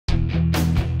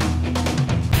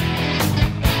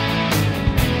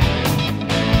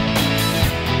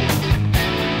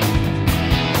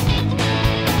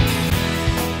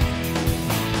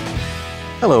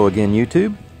Hello again,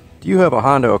 YouTube. Do you have a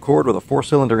Honda Accord with a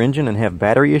 4-cylinder engine and have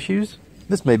battery issues?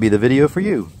 This may be the video for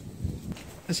you.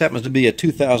 This happens to be a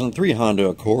 2003 Honda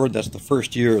Accord. That's the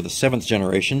first year of the 7th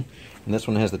generation, and this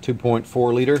one has the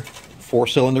 2.4-liter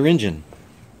 4-cylinder engine.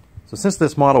 So since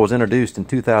this model was introduced in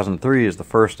 2003 as the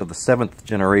first of the 7th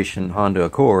generation Honda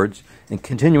Accords, and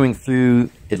continuing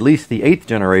through at least the 8th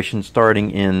generation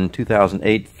starting in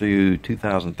 2008 through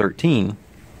 2013,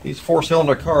 these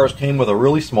 4-cylinder cars came with a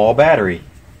really small battery.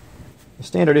 The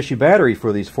standard issue battery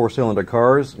for these 4-cylinder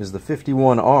cars is the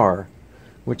 51R,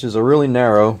 which is a really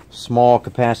narrow, small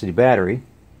capacity battery.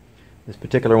 This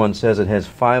particular one says it has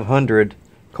 500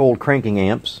 cold cranking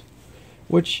amps,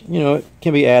 which, you know,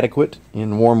 can be adequate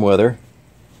in warm weather.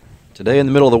 Today in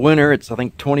the middle of the winter, it's I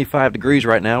think 25 degrees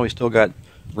right now. We still got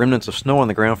remnants of snow on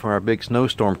the ground from our big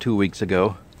snowstorm 2 weeks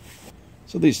ago.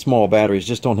 So these small batteries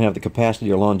just don't have the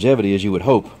capacity or longevity as you would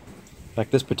hope. In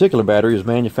fact, this particular battery was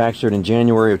manufactured in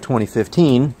January of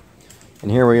 2015,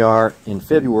 and here we are in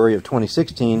February of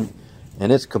 2016,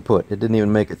 and it's kaput. It didn't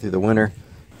even make it through the winter.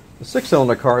 The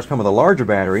 6-cylinder cars come with a larger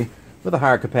battery with a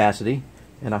higher capacity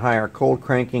and a higher cold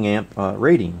cranking amp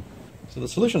rating. So the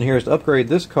solution here is to upgrade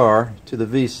this car to the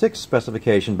V6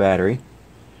 specification battery,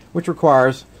 which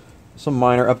requires some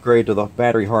minor upgrade to the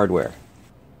battery hardware.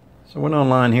 So I went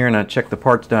online here and I checked the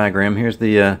parts diagram. Here's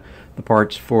the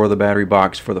parts for the battery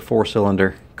box for the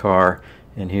 4-cylinder car,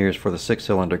 and here's for the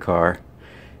 6-cylinder car.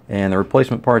 And the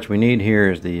replacement parts we need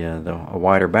here is a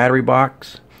wider battery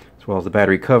box, as well as the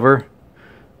battery cover,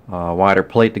 a wider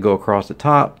plate to go across the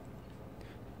top,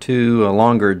 2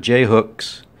 longer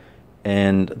J-hooks,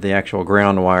 and the actual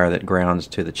ground wire that grounds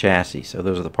to the chassis. So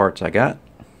those are the parts I got.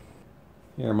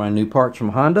 Here are my new parts from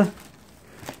Honda.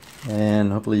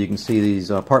 And hopefully you can see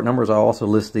these part numbers. I'll also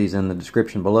list these in the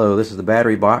description below. This is the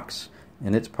battery box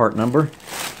and its part number.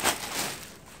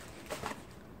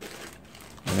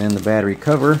 And then the battery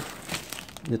cover,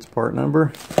 its part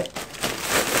number.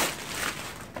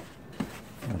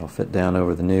 That'll fit down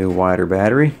over the new wider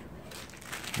battery.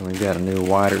 And we've got a new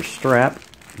wider strap.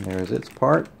 There's its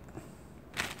part.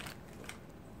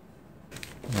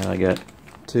 And I got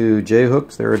 2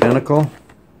 J-hooks, they're identical.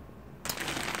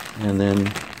 And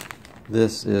then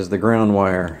this is the ground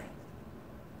wire.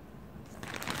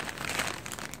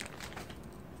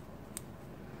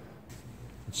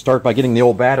 Let's start by getting the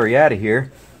old battery out of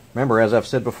here. Remember, as I've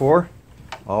said before,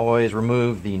 always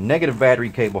remove the negative battery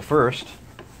cable first.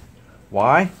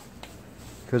 Why?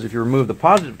 Because if you remove the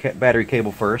positive battery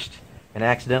cable first and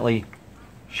accidentally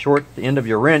short the end of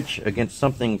your wrench against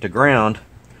something to ground,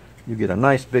 you get a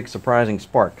nice big surprising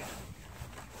spark.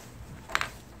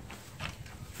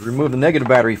 Remove the negative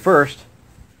battery first,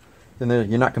 then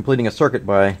you're not completing a circuit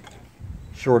by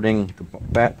shorting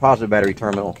the positive battery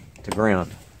terminal to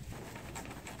ground.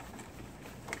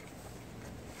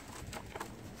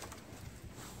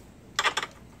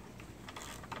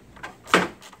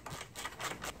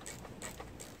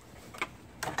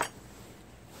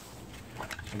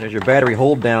 And there's your battery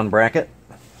hold down bracket.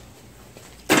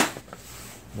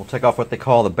 We'll take off what they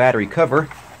call the battery cover.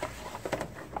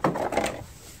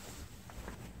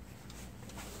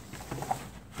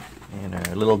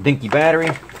 A little dinky battery,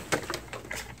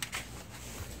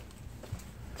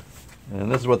 and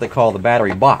this is what they call the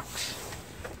battery box.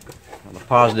 Now, the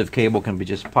positive cable can be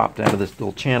just popped out of this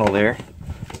little channel there,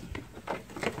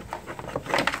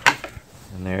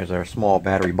 and there's our small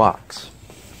battery box.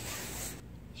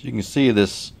 So you can see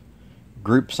this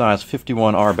group size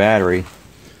 51R battery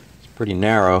is pretty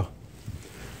narrow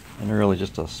and really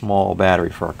just a small battery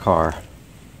for a car.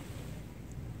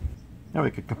 Now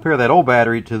we could compare that old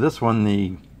battery to this one,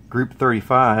 the Group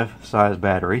 35 size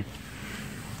battery.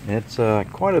 It's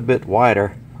quite a bit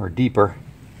wider or deeper.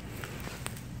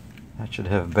 That should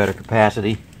have better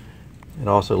capacity. It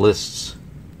also lists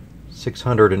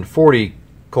 640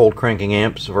 cold cranking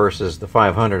amps versus the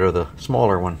 500 or the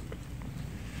smaller one.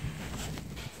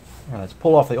 Now let's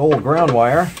pull off the old ground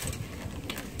wire.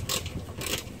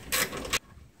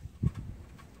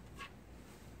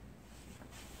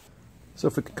 So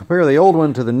if we compare the old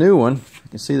one to the new one, you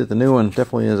can see that the new one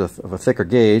definitely is of a thicker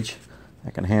gauge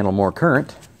that can handle more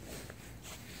current.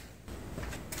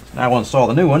 Now we'll install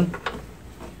the new one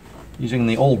using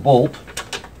the old bolt.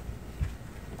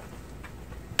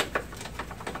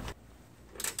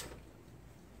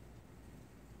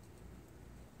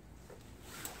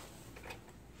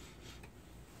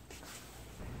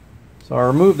 So I'll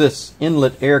remove this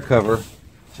inlet air cover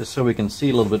just so we can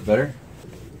see a little bit better.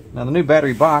 Now the new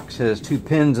battery box has 2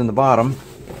 pins in the bottom.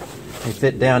 They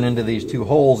fit down into these 2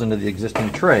 holes into the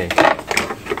existing tray.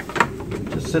 It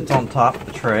just sits on top of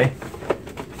the tray,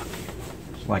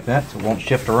 just like that, so it won't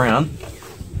shift around.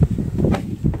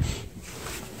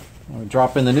 I'll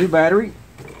drop in the new battery.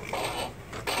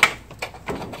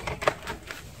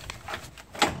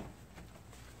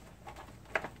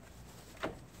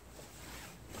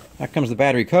 Now comes the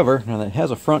battery cover. Now it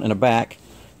has a front and a back.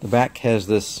 The back has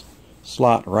this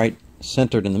slot right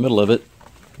centered in the middle of it,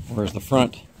 whereas the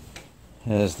front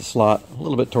has the slot a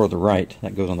little bit toward the right.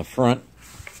 That goes on the front.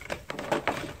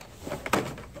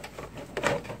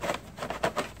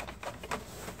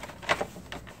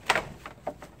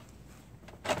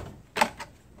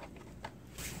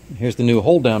 Here's the new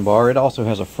hold down bar. It also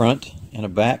has a front and a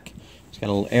back. It's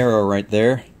got a little arrow right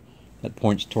there that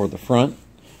points toward the front.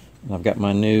 And I've got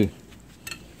my new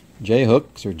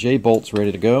J-hooks or J-bolts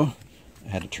ready to go. I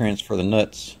had to transfer the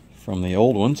nuts from the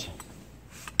old ones.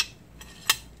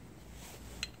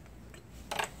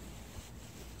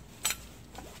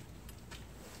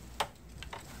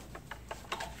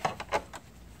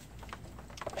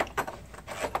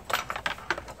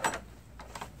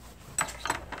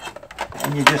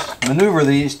 And you just maneuver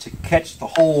these to catch the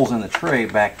holes in the tray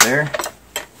back there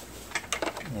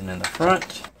and in the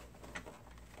front.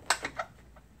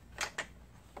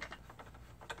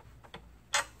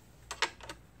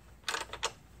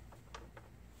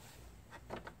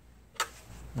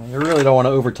 Now you really don't want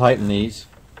to over tighten these.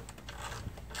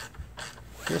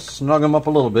 Just snug them up a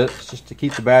little bit just to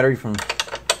keep the battery from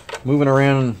moving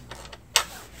around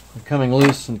and coming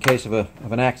loose in case of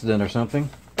an accident or something.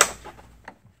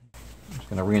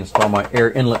 I'm going to reinstall my air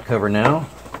inlet cover now.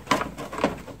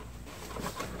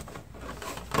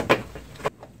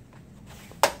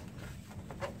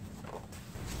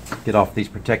 Get off these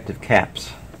protective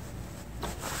caps.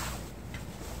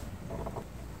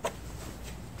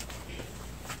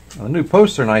 Now, the new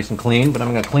posts are nice and clean, but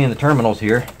I'm going to clean the terminals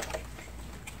here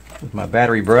with my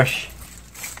battery brush.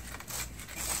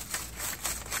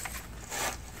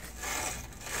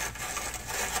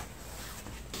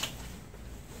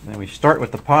 Then we start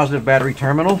with the positive battery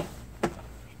terminal,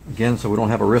 again so we don't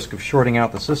have a risk of shorting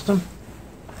out the system.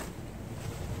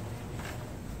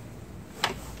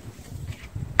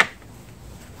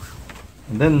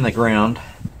 And then the ground.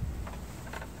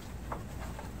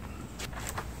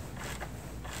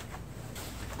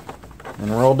 And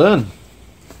we're all done.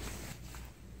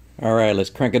 Alright, let's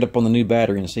crank it up on the new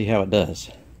battery and see how it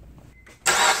does.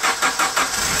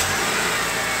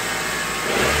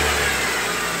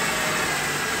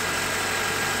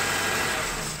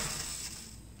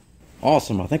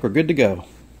 Awesome, I think we're good to go.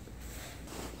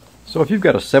 So if you've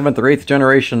got a 7th or 8th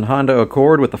generation Honda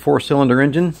Accord with a 4-cylinder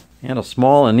engine and a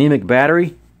small anemic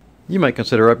battery, you might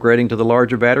consider upgrading to the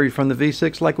larger battery from the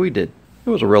V6 like we did. It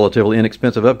was a relatively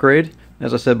inexpensive upgrade.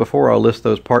 As I said before, I'll list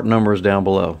those part numbers down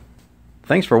below.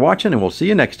 Thanks for watching, and we'll see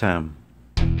you next time.